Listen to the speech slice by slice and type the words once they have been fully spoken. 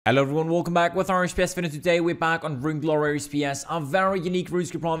Hello everyone, welcome back with RSPS video. Today we're back on Runeglory RSPS, a very unique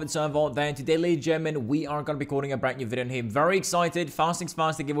Runescape private server. Then today, ladies and gentlemen, we are going to be recording a brand new video here. Very excited. Fast things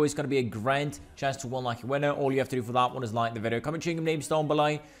fast, the giveaway is going to be a grand chance to win like a winner. All you have to do for that one is like the video, comment, change your names down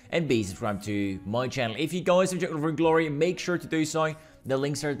below, and be subscribed to my channel. If you guys have checked out Runeglory, make sure to do so. The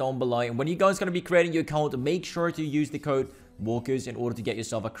links are down below. And when you guys are going to be creating your account, make sure to use the code Walkchaos in order to get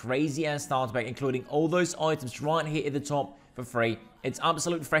yourself a crazy ass starter pack, including all those items right here at the top for free. It's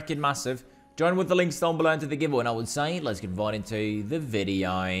absolutely freaking massive. Join with the links down below into the giveaway, and I would say let's get right into the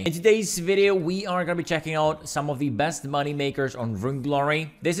video. In today's video, we are going to be checking out some of the best money makers on Runeglory.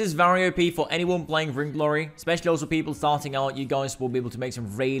 This is very OP for anyone playing Runeglory, especially also people starting out. You guys will be able to make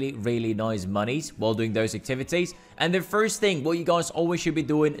some really nice monies while doing those activities. And the first thing, what you guys always should be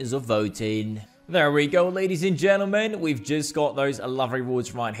doing is voting. There we go, ladies and gentlemen. We've just got those lovely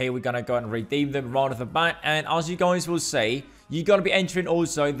rewards right here. We're going to go and redeem them right off the bat. And as you guys will see, you got to be entering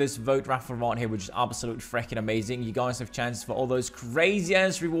also this vote raffle right here, which is absolutely freaking amazing. You guys have chances for all those crazy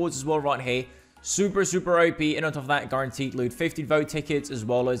ass rewards as well right here. Super OP. And on top of that, guaranteed loot 15 vote tickets as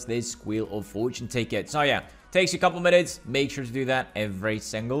well as this Wheel of Fortune ticket. So yeah, takes you a couple minutes. Make sure to do that every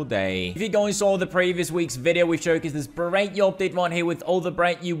single day. If you guys saw the previous week's video, we showcased this brand new update right here with all the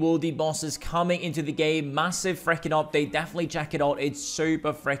brand new worldy bosses coming into the game. Massive freaking update. Definitely check it out. It's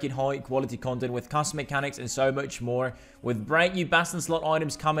super freaking high quality content with custom mechanics and so much more. With brand new best and slot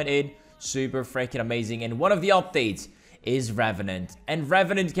items coming in. Super freaking amazing. And one of the updates is Revenant. And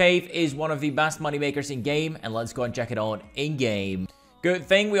Revenant Cave is one of the best money makers in game. And let's go and check it out in game. Good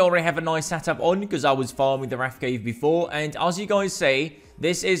thing we already have a nice setup on because I was farming the Ref Cave before. And as you guys say,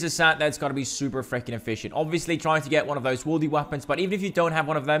 this is a set that's got to be super freaking efficient. Obviously, trying to get one of those worldy weapons. But even if you don't have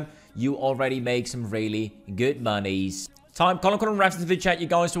one of them, you already make some really good monies. Type colon refs into the chat, you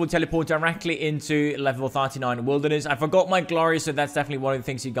guys will teleport directly into level 39 Wilderness. I forgot my glory, so that's definitely one of the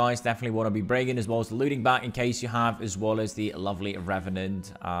things you guys definitely want to be bringing, as well as the looting bag in case you have, as well as the lovely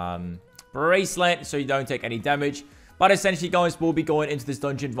Revenant bracelet, so you don't take any damage. But essentially, guys, we'll be going into this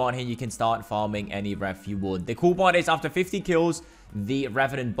dungeon right here. You can start farming any ref you would. The cool part is after 50 kills, the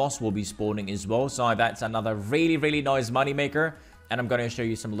Revenant boss will be spawning as well. So that's another really nice money maker. And I'm going to show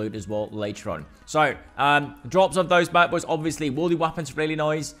you some loot as well later on. So, drops of those bad boys. Obviously, worldy weapons, really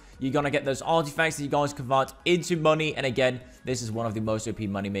nice. You're going to get those artifacts that you guys convert into money. And again, this is one of the most OP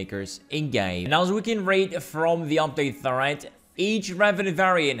money makers in-game. And as we can read from the update thread, each Revenant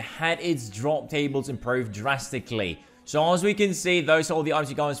variant had its drop tables improved drastically. So as we can see, those are all the items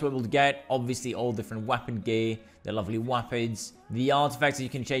you guys were able to get. Obviously, all different weapon gear, the lovely weapons, the artifacts that you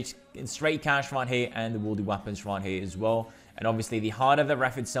can change in straight cash right here, and the worldy weapons right here as well. And obviously, the harder the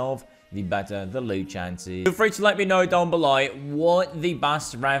ref itself, the better the loot chances. Feel free to let me know down below what the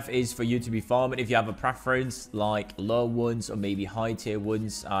best ref is for you to be farming. If you have a preference, like low ones or maybe high tier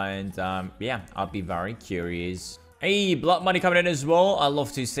ones. And yeah, I'd be very curious. Hey, blood money coming in as well. I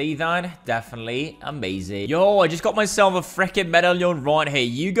love to see that. Definitely amazing. Yo, I just got myself a freaking medallion right here.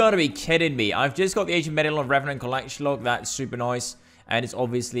 You gotta be kidding me. I've just got the Asian medallion Revenant collection log. That's super nice. And it's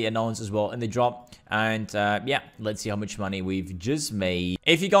obviously announced as well in the drop. And yeah, let's see how much money we've just made.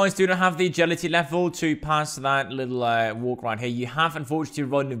 If you guys do not have the agility level to pass that little walk right here, you have unfortunately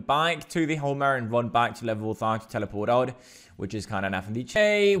run back to the home area and run back to level 30 to teleport out, which is kind of nothing.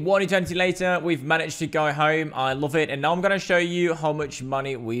 Hey, 1 eternity later, we've managed to go home. I love it. And now I'm going to show you how much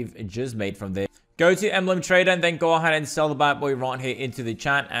money we've just made from this. Go to Emblem Trader and then go ahead and sell the bad boy right here into the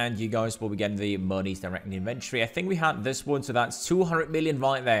chat. And you guys will be getting the monies directly in inventory. I think we had this one, so that's 200 million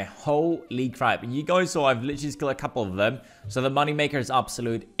right there. Holy crap. And you guys saw I've literally killed a couple of them. So the money maker is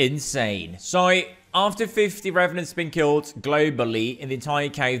absolute insane. So after 50 Revenants been killed globally in the entire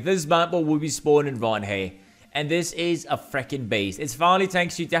cave, this bad boy will be spawning right here. And this is a freaking beast. It's fairly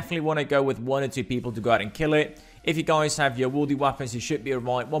tanks. You definitely want to go with 1 or 2 people to go out and kill it. If you guys have your worldy weapons, you should be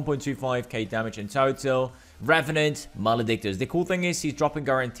alright. 1.25k damage in total. Revenant, Maledictus. The cool thing is he's dropping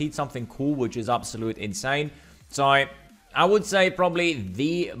guaranteed something cool, which is absolute insane. So I would say probably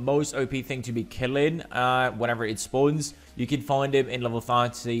the most OP thing to be killing whenever it spawns. You can find him in level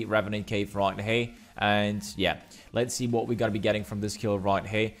 30 Revenant Cave right here. And yeah, let's see what we got to be getting from this kill right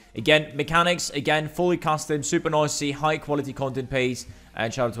here. Again, mechanics, again, fully custom, super nice to see, high quality content pace.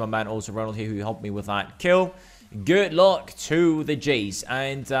 And shout out to my man also Ronald here who helped me with that kill. Good luck to the G's.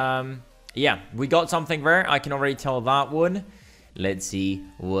 And yeah, we got something there. I can already tell that one. Let's see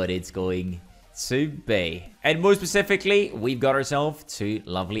what it's going to be. And more specifically, we've got ourselves 2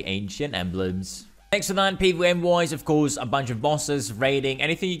 lovely ancient emblems. Next to that, PvM-wise, of course, a bunch of bosses, raiding,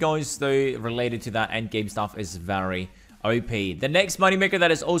 anything you guys do related to that endgame stuff is very OP. The next moneymaker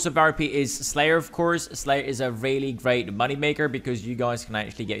that is also very OP is Slayer, of course. Slayer is a really great moneymaker because you guys can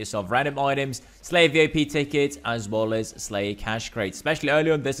actually get yourself random items, Slayer VIP tickets, as well as Slayer cash crates. Especially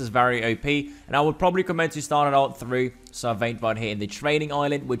early on, this is very OP, and I would probably recommend to start it out through some event right here in the training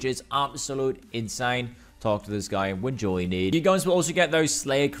island, which is absolute insane. Talk to this guy when joining. You guys will also get those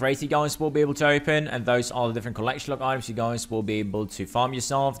Slayer crates you guys will be able to open, and those are the different collection log items you guys will be able to farm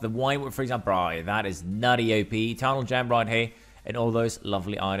yourself. The wine, for example, bro, that is nutty OP. Eternal gem right here, and all those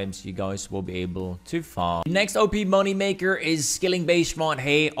lovely items you guys will be able to farm. Next OP moneymaker is skilling based right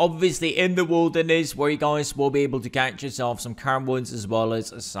here, obviously in the wilderness, where you guys will be able to catch yourself some carbons as well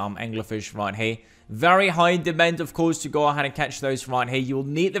as some anglerfish right here. Very high in demand, of course, to go ahead and catch those right here. You'll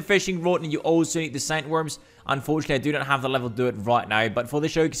need the fishing rod, and you also need the sandworms. Unfortunately, I do not have the level to do it right now, but for the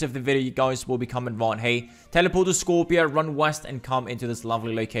showcase of the video, you guys will be coming right here. Teleport to Scorpio, run west, and come into this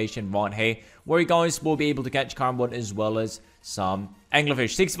lovely location right here, where you guys will be able to catch carbon as well as some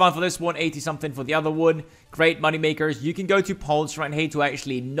anglerfish. 65 for this one, 80 something for the other one. Great money makers. You can go to polls right here to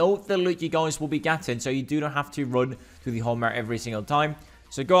actually note the loot you guys will be getting, so you do not have to run to the home mart every single time.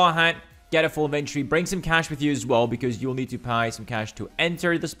 So go ahead, get a full inventory, bring some cash with you as well, because you'll need to pay some cash to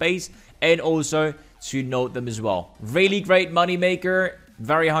enter the space and also to note them as well. Really great money maker.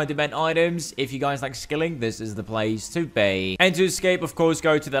 Very high demand items. If you guys like skilling, this is the place to be. And to escape, of course,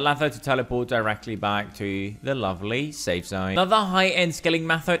 go to the ladder to teleport directly back to the lovely safe zone. Another high-end skilling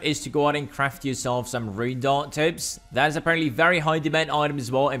method is to go out and craft yourself some rune dart tips. That is apparently very high demand item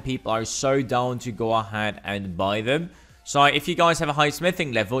as well, and people are so down to go ahead and buy them. So if you guys have a high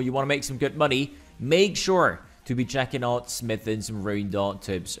smithing level, you want to make some good money, make sure to be checking out smithing some rune dart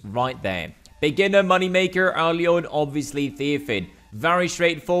tips right there. Beginner moneymaker early on, obviously thieving. Very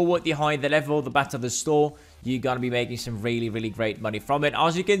straightforward. The higher the level, the better the store. You're going to be making some really, really great money from it.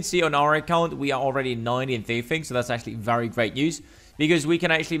 As you can see on our account, we are already 90 in thieving, so that's actually very great news, because we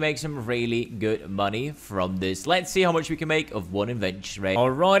can actually make some really good money from this. Let's see how much we can make of one inventory.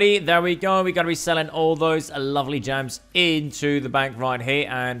 Alrighty, there we go. We're going to be selling all those lovely gems into the bank right here.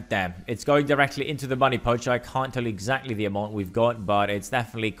 And damn, it's going directly into the money pouch. I can't tell you exactly the amount we've got, but it's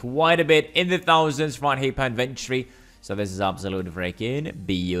definitely quite a bit in the thousands right here per inventory. So this is absolutely freaking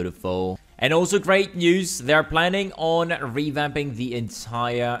beautiful. And also great news, they're planning on revamping the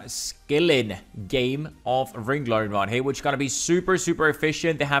entire skilling game of Runeglory right here, which is going to be super, super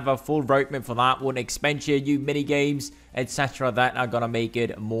efficient. They have a full roadmap for that one, expansion, new mini games, etc. that are going to make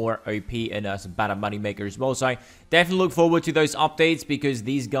it more OP and some better money maker as well. So I definitely look forward to those updates, because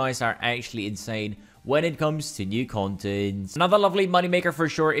these guys are actually insane when it comes to new content. Another lovely moneymaker for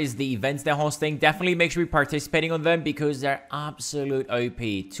sure is the events they're hosting. Definitely make sure you're participating on them, because they're absolute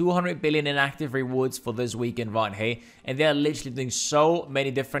OP. 200 billion in active rewards for this weekend right here, and they're literally doing so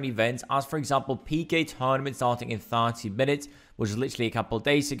many different events, as for example PK tournament starting in 30 minutes, which is literally a couple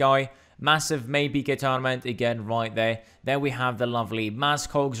days ago. Massive main PK tournament again right there. Then we have the lovely mass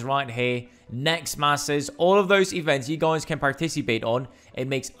cogs right here, next masses. All of those events you guys can participate on. It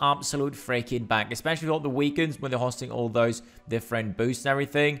makes absolute freaking bank, especially on the weekends when they're hosting all those different boosts and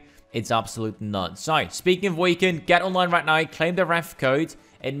everything. It's absolute nuts. So speaking of weekend, get online right now, claim the ref code,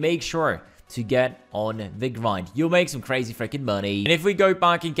 and make sure to get on the grind. You'll make some crazy freaking money. And if we go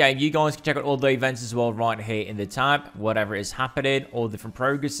back in game, you guys can check out all the events as well right here in the tab, whatever is happening, all different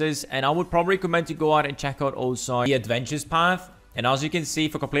progresses. And I would probably recommend to go out and check out also the adventures path. And as you can see,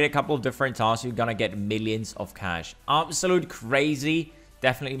 for completing a couple of different tasks, you're gonna get millions of cash. Absolute crazy.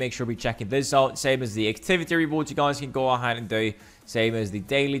 Definitely make sure we're checking this out. Same as the activity rewards you guys can go ahead and do. Same as the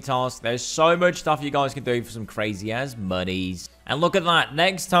daily tasks. There's so much stuff you guys can do for some crazy ass monies. And look at that.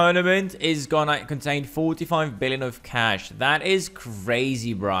 Next tournament is gonna contain 45 billion of cash. That is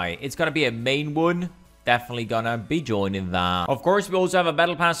crazy, bro. It's gonna be a main one. Definitely gonna be joining that. Of course, we also have a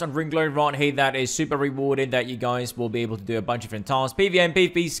battle pass on Runeglory right here that is super rewarding, that you guys will be able to do a bunch of different tasks. PvM,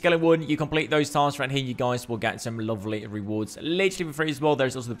 PvP, skilling one. You complete those tasks right here, you guys will get some lovely rewards literally for free as well.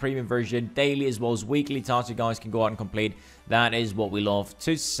 There's also the premium version, daily as well as weekly tasks you guys can go out and complete. That is what we love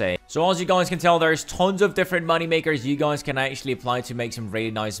to see. So as you guys can tell, there's tons of different money makers you guys can actually apply to make some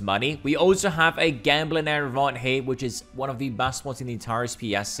really nice money. We also have a gambling area right here, which is one of the best ones in the entire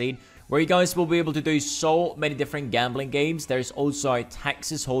RSPS scene, where you guys will be able to do so many different gambling games. There's also a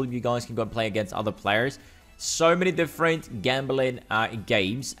Texas Hold'em you guys can go and play against other players. so many different gambling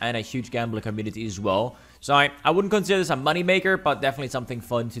games and a huge gambling community as well. So I wouldn't consider this a moneymaker, but definitely something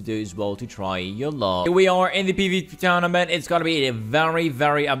fun to do as well to try your luck. Here we are in the PvP tournament. It's going to be very,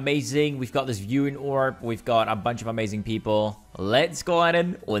 very amazing. We've got this viewing orb. We've got a bunch of amazing people. Let's go ahead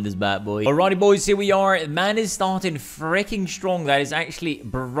and win this bad boy. Alrighty, boys, here we are. Man is starting freaking strong. That is actually...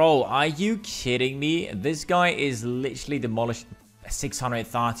 Bro, are you kidding me? This guy is literally demolished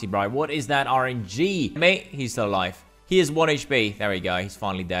 630, bro. What is that RNG? Mate, he's still alive. He is 1 HP. There we go. He's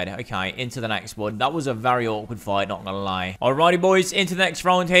finally dead. Okay, into the next one. That was a very awkward fight, not gonna lie. Alrighty, boys, into the next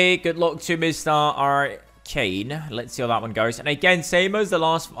round here. Good luck to Mr. Arcane. Let's see how that one goes. And again, same as the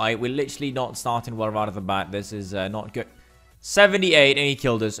last fight, we're literally not starting well right off the bat. This is not good. 78, and he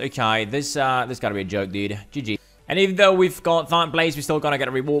killed us. Okay, this gotta be a joke, dude. GG. And even though we've got third place, we're still gonna get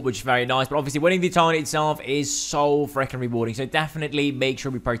a reward, which is very nice. But obviously, winning the tournament itself is so freaking rewarding. So definitely make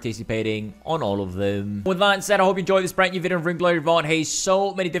sure we're participating on all of them. With that said, I hope you enjoyed this brand new video of Runeglory VOD. Hey,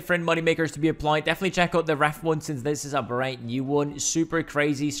 so many different money makers to be applied. Definitely check out the ref one, since this is a brand new one. Super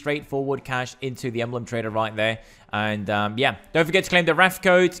crazy, straightforward cash into the emblem trader right there. And yeah, don't forget to claim the ref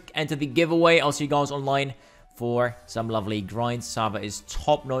code, enter the giveaway. I'll see you guys online for some lovely grinds. Server is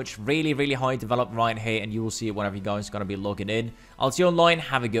top notch, really, really high developed right here, and you will see it whenever you guys are going to be logging in. I'll see you online.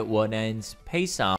 Have a good one, and peace out.